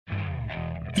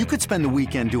You could spend the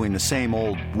weekend doing the same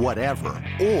old whatever,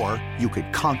 or you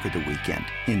could conquer the weekend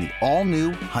in the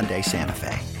all-new Hyundai Santa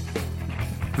Fe.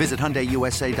 Visit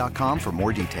HyundaiUSA.com for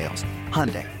more details.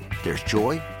 Hyundai, there's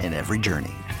joy in every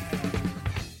journey.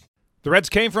 The Reds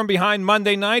came from behind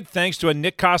Monday night thanks to a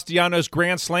Nick Castellanos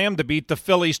grand slam to beat the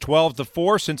Phillies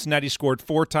 12-4. Cincinnati scored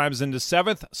 4 times in the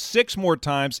 7th, 6 more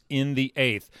times in the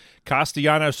 8th.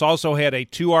 Castellanos also had a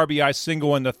 2 RBI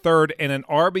single in the 3rd and an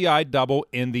RBI double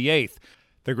in the 8th.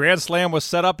 The grand slam was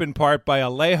set up in part by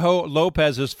Alejo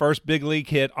Lopez's first big league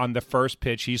hit on the first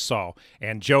pitch he saw,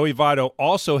 and Joey Votto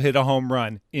also hit a home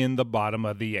run in the bottom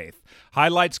of the 8th.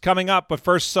 Highlights coming up, but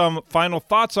first some final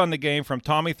thoughts on the game from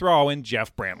Tommy Thrall and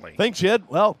Jeff Brantley. Thanks, Jed.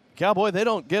 Well, Cowboy, they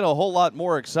don't get a whole lot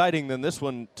more exciting than this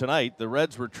one tonight. The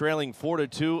Reds were trailing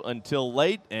 4-2 until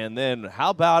late, and then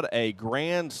how about a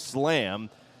grand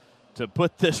slam to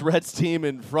put this Reds team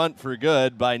in front for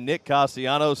good by Nick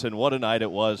Castellanos, and what a night it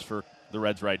was for the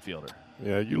Reds right fielder.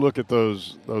 Yeah, you look at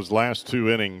those last 2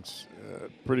 innings,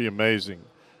 pretty amazing.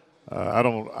 I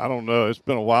don't know. It's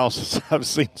been a while since I've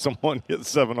seen someone get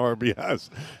 7 RBIs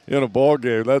in a ball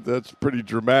game. That's pretty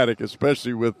dramatic,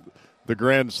 especially with the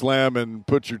grand slam and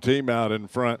put your team out in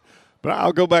front. But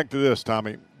I'll go back to this,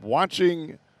 Tommy.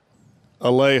 Watching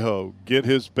Alejo get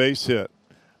his base hit,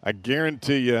 I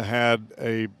guarantee you had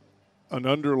an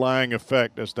underlying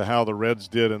effect as to how the Reds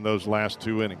did in those last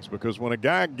 2 innings. Because when a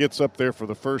guy gets up there for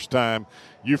the first time,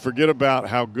 you forget about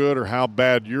how good or how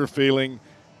bad you're feeling,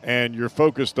 and you're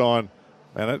focused on,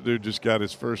 man, that dude just got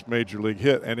his first major league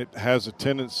hit, and it has a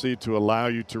tendency to allow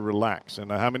you to relax. And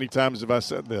how many times have I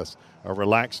said this? A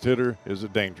relaxed hitter is a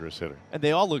dangerous hitter. And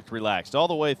they all looked relaxed all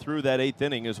the way through that 8th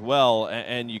inning as well,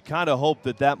 and you kind of hope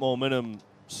that momentum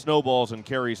snowballs and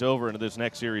carries over into this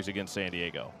next series against San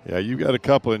Diego. Yeah, you've got a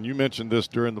couple, and you mentioned this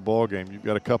during the ball game. You've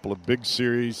got a couple of big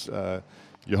series.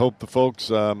 You hope the folks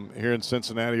here in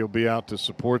Cincinnati will be out to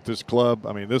support this club.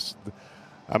 I mean,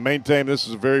 I maintain this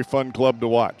is a very fun club to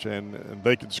watch, and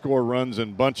they can score runs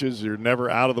in bunches. You're never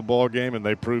out of the ball game, and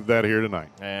they proved that here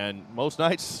tonight. And most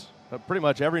nights, pretty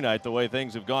much every night, the way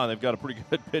things have gone, they've got a pretty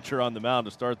good pitcher on the mound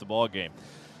to start the ball game.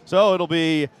 So it'll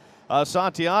be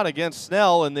Santillan against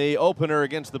Snell in the opener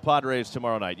against the Padres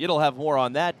tomorrow night. You'll have more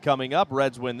on that coming up.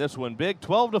 Reds win this one big,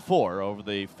 12-4 over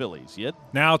the Phillies.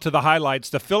 Now to the highlights.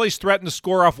 The Phillies threatened to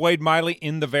score off Wade Miley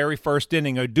in the very first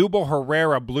inning. Odubel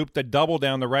Herrera blooped a double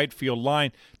down the right field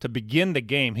line to begin the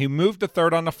game. He moved to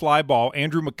third on the fly ball.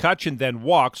 Andrew McCutchen then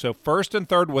walked, so first and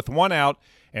third with 1 out,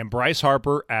 and Bryce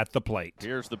Harper at the plate.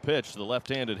 Here's the pitch to the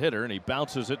left-handed hitter, and he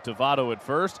bounces it to Votto at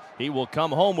first. He will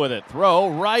come home with it. Throw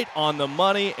right on the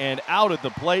money and out at the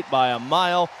plate by a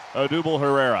mile, Odubel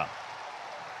Herrera.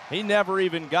 He never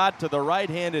even got to the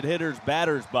right-handed hitter's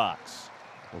batter's box.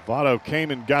 Well, Votto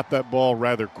came and got that ball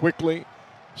rather quickly,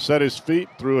 set his feet,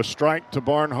 threw a strike to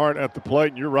Barnhart at the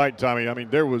plate. And you're right, Tommy. I mean,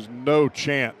 there was no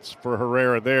chance for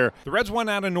Herrera there. The Reds went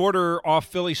out in order off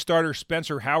Philly starter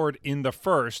Spencer Howard in the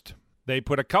first. They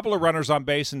put a couple of runners on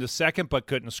base in the second but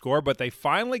couldn't score, but they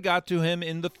finally got to him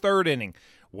in the third inning.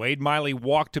 Wade Miley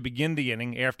walked to begin the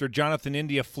inning. After Jonathan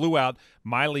India flew out,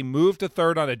 Miley moved to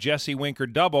third on a Jesse Winker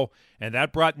double, and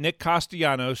that brought Nick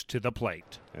Castellanos to the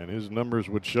plate. And his numbers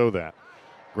would show that.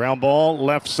 Ground ball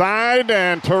left side,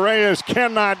 and Torreyes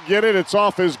cannot get it. It's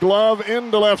off his glove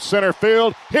into left center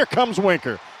field. Here comes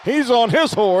Winker. He's on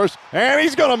his horse, and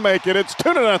he's going to make it. It's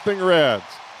 2-0 Reds.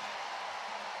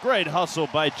 Great hustle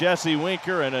by Jesse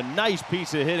Winker and a nice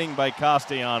piece of hitting by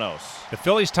Castellanos. The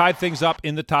Phillies tied things up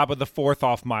in the top of the fourth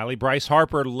off Miley. Bryce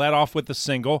Harper led off with a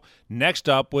single. Next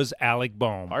up was Alec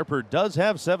Bohm. Harper does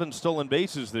have 7 stolen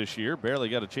bases this year. Barely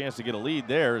got a chance to get a lead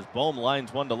there as Bohm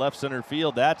lines one to left center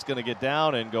field. That's going to get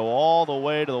down and go all the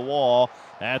way to the wall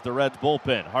at the Reds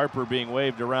bullpen. Harper being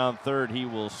waved around third. He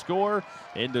will score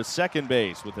into second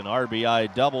base with an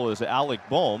RBI double as Alec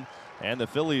Bohm. And the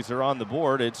Phillies are on the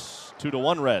board. It's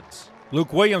 2-1 Reds.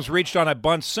 Luke Williams reached on a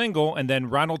bunt single, and then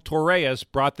Ronald Torreyes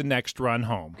brought the next run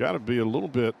home. Got to be a little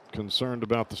bit concerned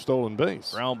about the stolen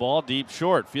base. Ground ball deep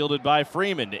short, fielded by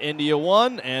Freeman to India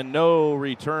 1, and no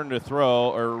return throw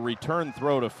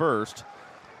to first.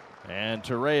 And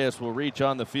Torreyes will reach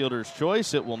on the fielder's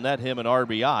choice. It will net him an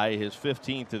RBI, his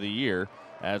 15th of the year,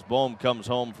 as Bohm comes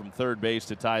home from third base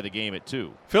to tie the game at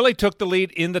 2. Philly took the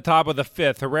lead in the top of the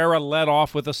fifth. Herrera led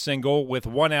off with a single. With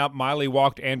 1 out, Miley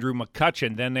walked Andrew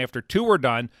McCutchen. Then after 2 were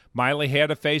done, Miley had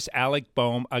to face Alec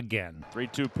Bohm again.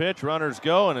 3-2 pitch, runners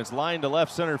go, and it's lined to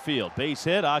left center field. Base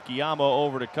hit, Akiyama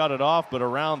over to cut it off, but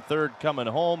around third coming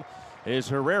home is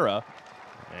Herrera.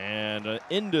 And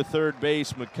into third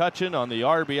base, McCutchen on the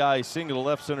RBI single to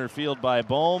left center field by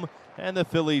Bohm. And the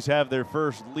Phillies have their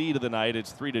first lead of the night.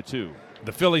 It's 3-2.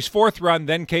 The Phillies' fourth run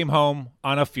then came home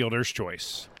on a fielder's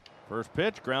choice. First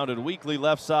pitch, grounded weakly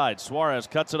left side. Suarez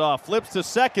cuts it off, flips to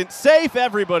second, safe,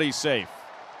 everybody's safe.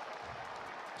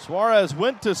 Suarez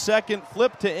went to second,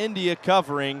 flipped to India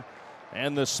covering,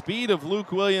 and the speed of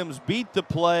Luke Williams beat the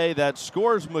play that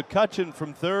scores McCutchen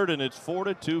from third, and it's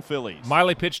 4-2 Phillies.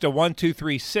 Miley pitched a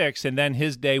 1-2-3-6, and then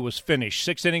his day was finished.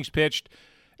 6 innings pitched,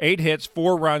 8 hits,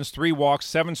 4 runs, 3 walks,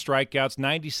 7 strikeouts,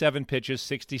 97 pitches,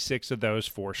 66 of those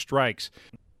 4 strikes.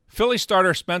 Philly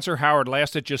starter Spencer Howard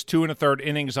lasted just 2 1/3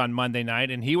 innings on Monday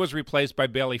night, and he was replaced by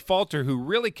Bailey Falter, who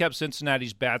really kept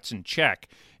Cincinnati's bats in check.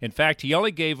 In fact, he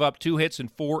only gave up 2 hits in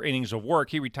 4 innings of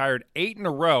work. He retired 8 in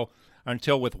a row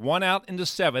until with 1 out in the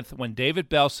 7th when David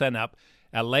Bell sent up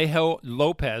Alejo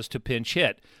Lopez to pinch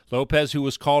hit. Lopez, who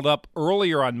was called up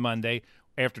earlier on Monday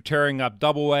after tearing up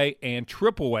Double-A and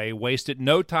Triple-A, wasted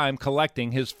no time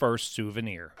collecting his first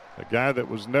souvenir. A guy that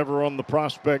was never on the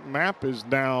prospect map is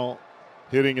now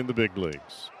hitting in the big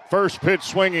leagues. First pitch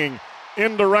swinging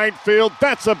into right field.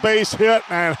 That's a base hit,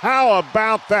 and how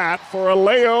about that for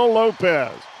Alejo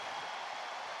Lopez?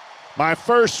 My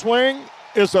first swing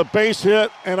is a base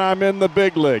hit, and I'm in the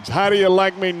big leagues. How do you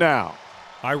like me now?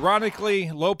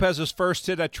 Ironically, Lopez's first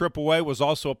hit at Triple-A was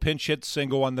also a pinch hit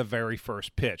single on the very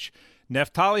first pitch.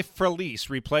 Neftali Feliz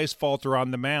replaced Falter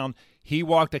on the mound. He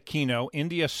walked Aquino.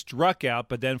 India struck out,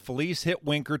 but then Feliz hit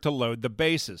Winker to load the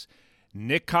bases.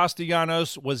 Nick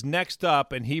Castellanos was next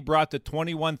up, and he brought the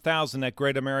 21,000 at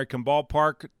Great American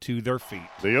Ballpark to their feet.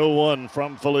 The 0-1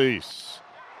 from Feliz.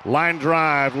 Line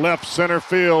drive, left center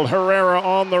field. Herrera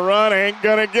on the run, ain't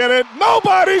gonna get it.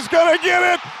 Nobody's gonna get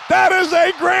it. That is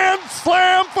a grand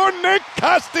slam for Nick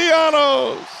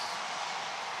Castellanos.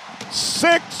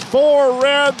 6-4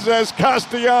 Reds as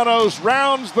Castellanos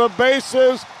rounds the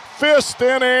bases, fist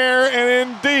in air, and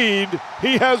indeed,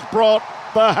 he has brought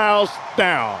the house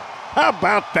down. How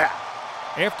about that?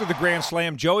 After the grand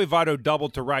slam, Joey Votto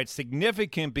doubled to right,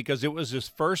 significant because it was his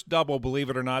first double, believe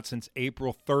it or not, since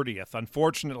April 30th.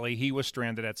 Unfortunately, he was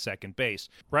stranded at second base.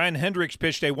 Brian Hendricks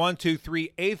pitched a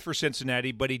 1-2-3-8 for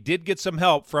Cincinnati, but he did get some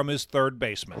help from his third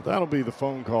baseman. Well, that'll be the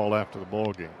phone call after the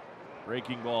ball game.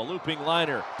 Breaking ball, looping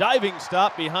liner, diving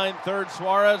stop behind third.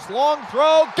 Suarez, long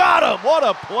throw, got him! What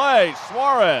a play,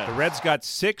 Suarez! The Reds got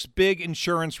 6 big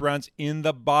insurance runs in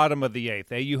the bottom of the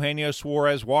 8th. Eugenio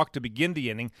Suarez walked to begin the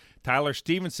inning. Tyler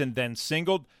Stevenson then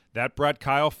singled. That brought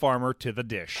Kyle Farmer to the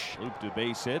dish. Looped a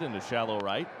base hit into shallow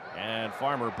right, and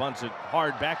Farmer bunts it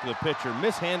hard back to the pitcher,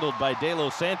 mishandled by De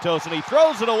Los Santos, and he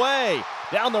throws it away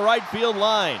down the right field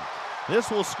line.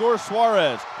 This will score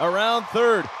Suarez around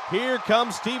third. Here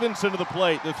comes Stevenson to the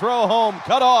plate. The throw home,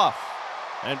 cut off.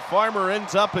 And Farmer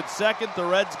ends up at second. The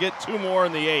Reds get 2 more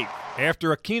in the 8th.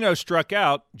 After Aquino struck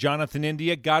out, Jonathan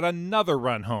India got another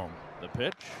run home. The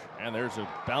pitch, and there's a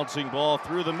bouncing ball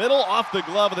through the middle, off the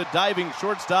glove of the diving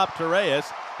shortstop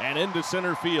Torreyes, and into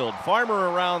center field. Farmer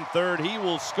around third. He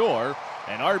will score.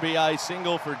 An RBI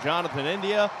single for Jonathan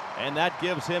India, and that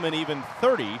gives him an even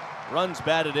 30 runs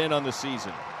batted in on the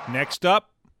season. Next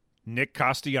up, Nick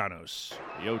Castellanos.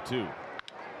 The 0-2.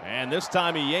 And this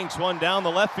time he yanks one down the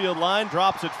left field line,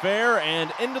 drops it fair,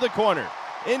 and into the corner.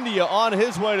 India on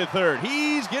his way to third.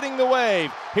 He's getting the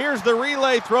wave. Here's the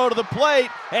relay throw to the plate,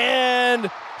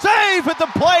 and safe at the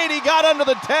plate. He got under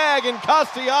the tag, and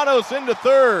Castellanos into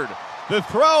third. The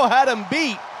throw had him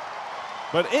beat,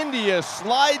 but India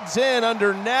slides in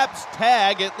under Knapp's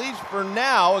tag, at least for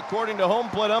now, according to home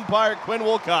plate umpire Quinn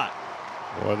Wolcott.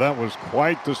 Boy, that was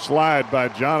quite the slide by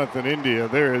Jonathan India.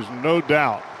 There is no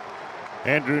doubt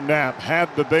Andrew Knapp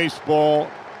had the baseball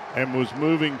and was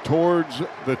moving towards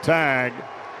the tag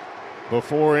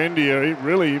before India he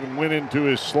really even went into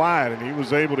his slide, and he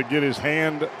was able to get his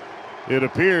hand, it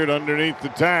appeared, underneath the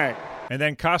tag. And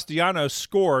then Castellanos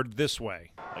scored this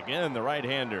way. Again, the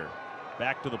right-hander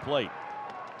back to the plate.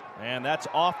 And that's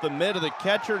off the mid of the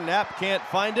catcher. Knapp can't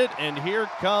find it, and here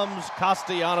comes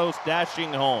Castellanos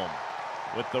dashing home.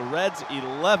 With the Reds'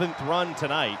 11th run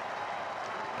tonight,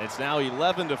 it's now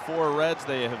 11-4 Reds.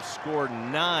 They have scored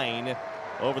 9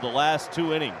 over the last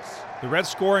 2 innings. The Reds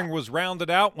scoring was rounded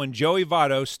out when Joey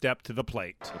Votto stepped to the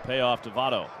plate. The payoff to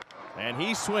Votto. And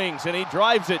he swings and he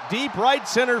drives it deep right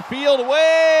center field,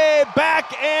 way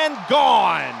back and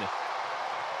gone.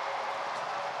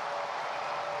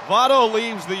 Votto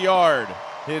leaves the yard.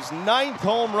 His 9th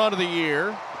home run of the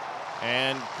year.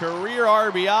 And career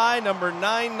RBI number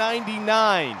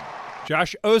 999.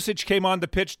 Josh Osich came on to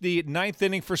pitch the 9th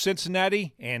inning for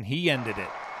Cincinnati, and he ended it.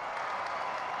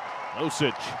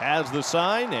 Osich has the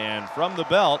sign, and from the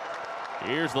belt,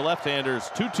 here's the left-hander's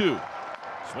 2-2.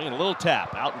 Swinging a little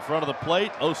tap out in front of the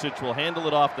plate. Osich will handle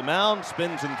it off the mound,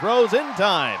 spins and throws in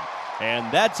time.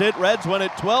 And that's it. Reds win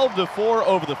it 12-4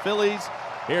 over the Phillies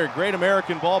here at Great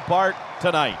American Ballpark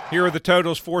tonight. Here are the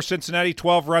totals for Cincinnati: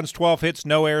 12 runs, 12 hits,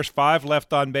 no errors, 5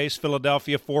 left on base.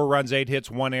 Philadelphia: 4 runs, 8 hits,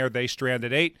 1 error. They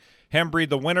stranded 8. Hembree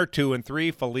the winner,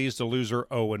 2-3. Feliz the loser,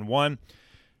 0-1.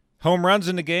 Home runs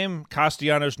in the game: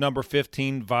 Castellanos number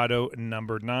 15, Votto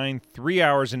number 9. 3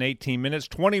 hours and 18 minutes,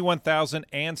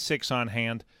 21,006 on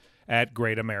hand at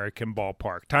Great American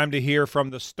Ballpark. Time to hear from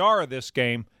the star of this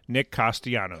game, Nick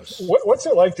Castellanos. What's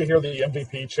it like to hear the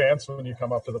MVP chants when you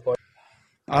come up to the plate?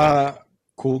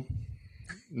 Cool.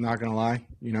 Not gonna lie,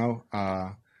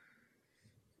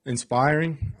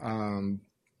 inspiring.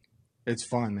 It's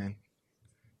fun, man.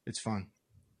 It's fun.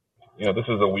 This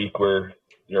is a week where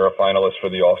you're a finalist for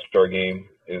the All-Star game.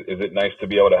 Is it nice to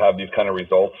be able to have these kind of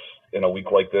results in a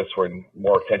week like this, where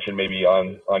more attention maybe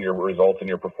on your results and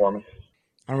your performance?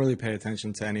 I don't really pay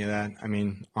attention to any of that. I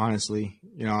mean, honestly,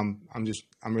 I'm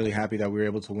really happy that we were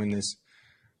able to win this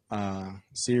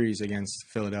series against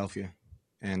Philadelphia,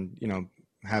 and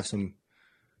have some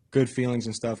good feelings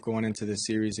and stuff going into this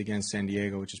series against San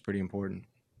Diego, which is pretty important.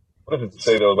 What does it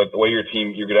say, though, like the way your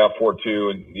team, you get out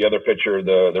 4-2, and the other pitcher,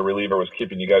 the reliever, was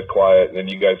keeping you guys quiet, and then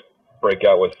you guys break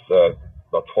out with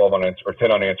about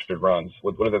 10 unanswered runs.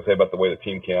 What does that say about the way the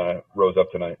team rose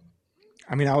up tonight?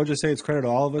 I mean, I would just say it's credit to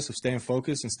all of us of staying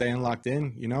focused and staying locked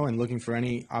in, and looking for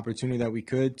any opportunity that we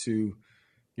could to,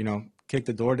 kick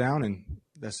the door down, and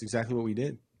that's exactly what we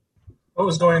did. What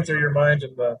was going through your mind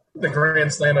in the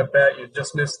grand slam at bat? You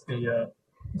just missed the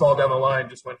ball down the line,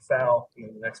 just went foul, and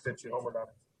then the next pitch you homered on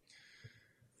it.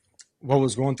 What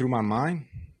was going through my mind?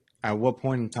 At what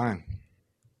point in time?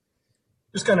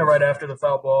 Just kind of right after the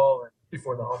foul ball and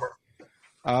before the homer.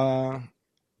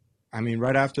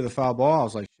 Right after the foul ball, I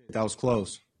was like, shit, that was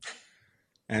close.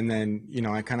 And then,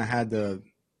 I kind of had to,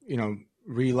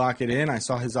 re-lock it in. I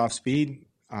saw his off speed,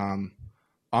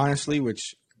 honestly,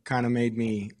 which kind of made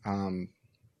me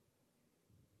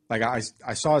I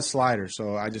saw his slider,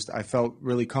 so I felt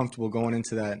really comfortable going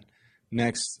into that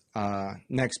next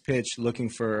pitch looking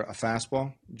for a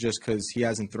fastball, just because he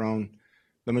hasn't thrown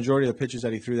the majority of the pitches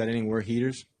that he threw that inning were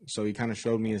heaters. So he kind of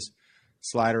showed me his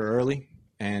slider early,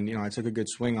 and I took a good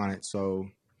swing on it. So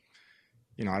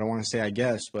I don't want to say I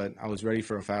guess, but I was ready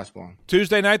for a fastball.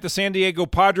 Tuesday night, the San Diego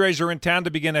Padres are in town to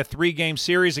begin a 3-game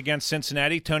series against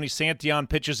Cincinnati. Tony Santillan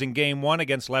pitches in Game 1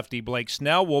 against lefty Blake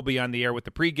Snell. We'll be on the air with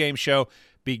the pregame show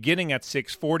beginning at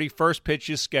 6:40. First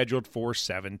pitch is scheduled for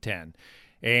 7:10.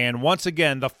 And once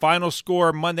again, the final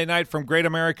score Monday night from Great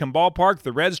American Ballpark,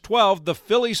 the Reds 12, the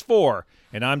Phillies 4.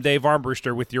 And I'm Dave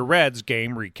Armbruster with your Reds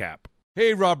game recap.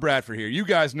 Hey, Rob Bradford here. You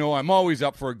guys know I'm always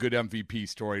up for a good MVP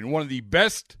story, and one of the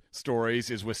best stories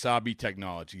is Wasabi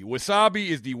Technology. Wasabi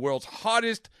is the world's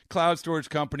hottest cloud storage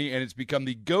company, and it's become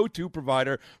the go-to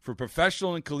provider for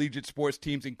professional and collegiate sports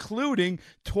teams, including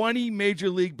 20 Major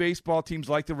League Baseball teams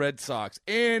like the Red Sox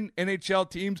and NHL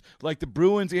teams like the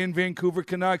Bruins and Vancouver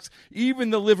Canucks.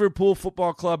 Even the Liverpool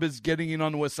Football Club is getting in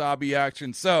on the Wasabi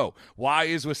action. So, why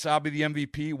is Wasabi the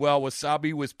MVP? Well,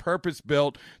 Wasabi was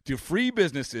purpose-built to free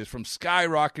businesses from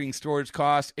skyrocketing storage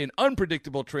costs and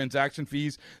unpredictable transaction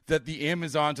fees that the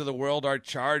Amazons of the world are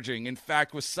charging. In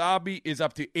fact, Wasabi is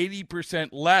up to 80%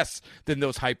 less than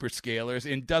those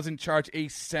hyperscalers and doesn't charge a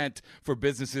cent for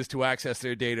businesses to access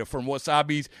their data. From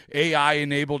Wasabi's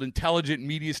AI-enabled intelligent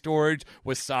media storage,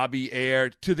 Wasabi Air,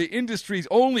 to the industry's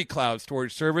only cloud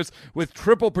storage service with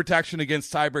triple protection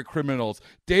against cyber criminals,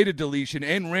 data deletion,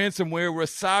 and ransomware,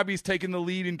 Wasabi's taken the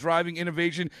lead in driving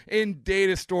innovation in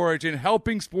data storage and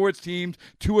helping sports teams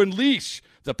to unleash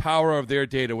the power of their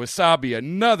data. Wasabi,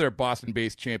 another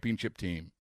Boston-based championship team.